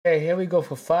Okay, here we go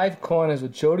for Five Corners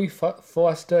with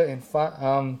Foster and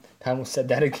I almost said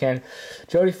that again.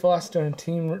 Jodie Foster and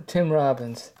Tim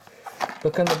Robbins.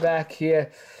 Look on the back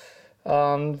here.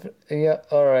 Yeah,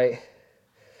 all right.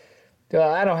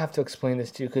 I don't have to explain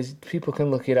this to you because people can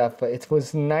look it up. But it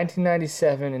was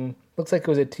 1997 and looks like it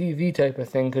was a TV type of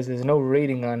thing because there's no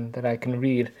rating on that I can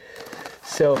read.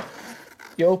 So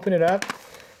you open it up.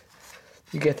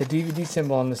 You get the DVD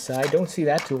symbol on the side. Don't see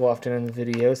that too often in the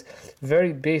videos.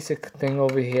 Very basic thing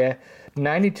over here.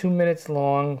 92 minutes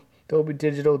long. Dolby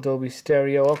Digital, Dolby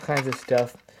Stereo, all kinds of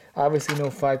stuff. Obviously no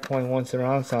 5.1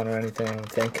 surround sound or anything, I don't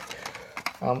think.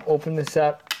 Open this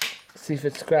up. See if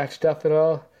it's scratched up at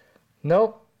all.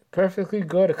 Nope. Perfectly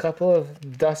good. A couple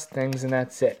of dust things and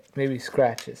that's it. Maybe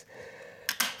scratches.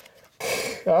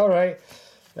 Alright.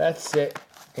 That's it.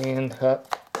 And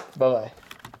bye-bye.